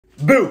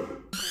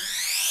Boo!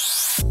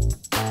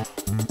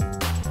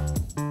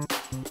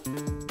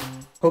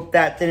 Hope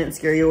that didn't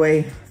scare you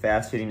away,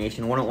 Fast Foodie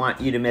Nation. Wouldn't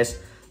want you to miss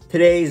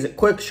today's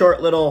quick,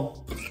 short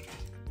little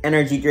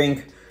energy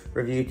drink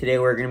review. Today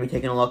we're going to be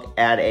taking a look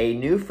at a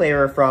new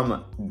flavor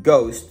from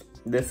Ghost.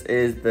 This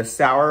is the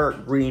sour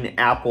green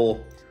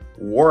apple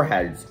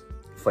Warheads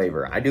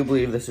flavor. I do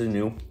believe this is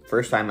new.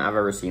 First time I've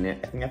ever seen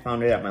it. I think I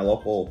found it at my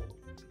local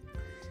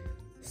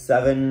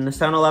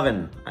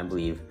 7-Eleven, I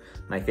believe.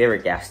 My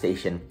favorite gas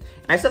station.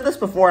 And I said this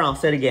before and I'll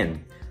say it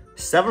again.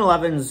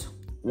 7-Elevens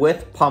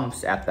with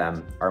pumps at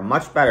them are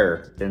much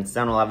better than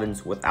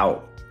 7-Elevens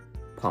without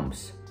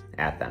pumps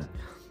at them.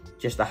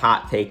 Just a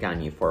hot take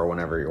on you for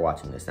whenever you're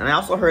watching this. And I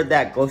also heard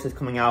that Ghost is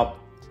coming out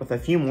with a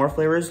few more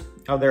flavors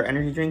of their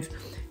energy drinks.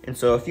 And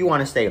so if you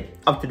want to stay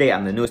up to date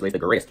on the newest, the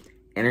greatest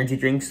energy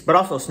drinks, but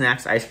also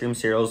snacks, ice cream,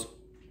 cereals,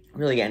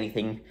 really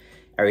anything,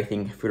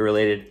 everything food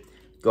related,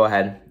 go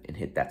ahead and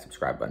hit that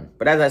subscribe button.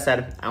 But as I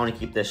said, I want to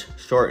keep this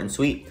short and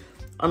sweet.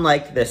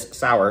 Unlike this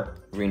sour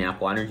green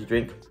apple energy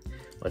drink,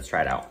 let's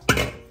try it out.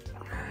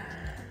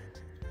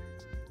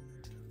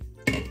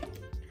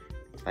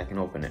 If I can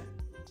open it.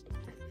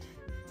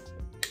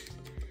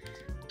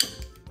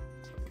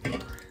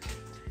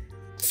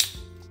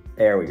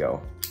 There we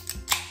go.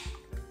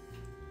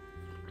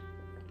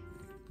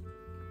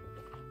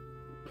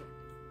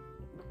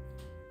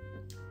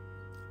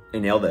 I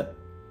nailed it.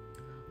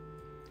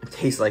 It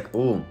tastes like,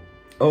 ooh,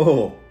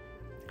 oh.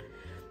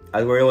 I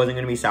was worried it wasn't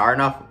gonna be sour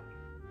enough.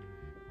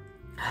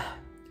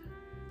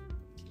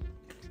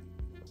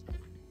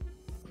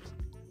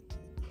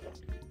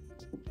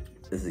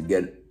 This is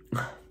good.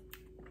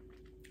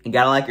 You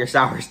gotta like your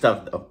sour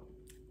stuff though.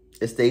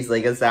 This tastes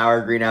like a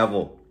sour green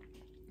apple.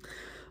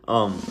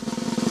 I'm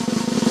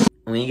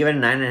gonna give it a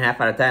 9.5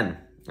 out of 10.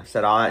 I've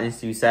said all that needs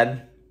to be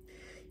said.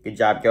 Good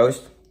job,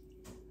 Ghost.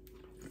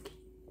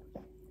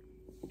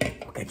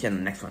 I'll catch you in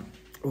the next one.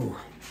 Ooh.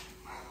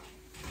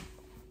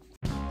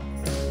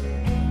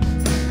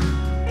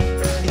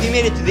 If you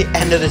made it to the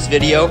end of this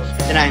video,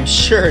 then I'm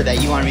sure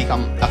that you want to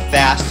become a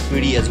fast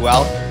foodie as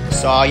well.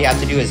 So all you have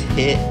to do is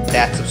hit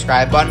that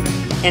subscribe button.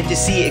 And to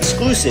see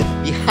exclusive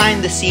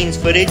behind the scenes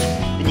footage,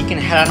 then you can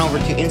head on over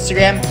to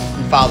Instagram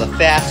and follow the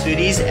Fast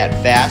Foodies at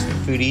Fast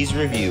Foodies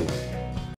Review.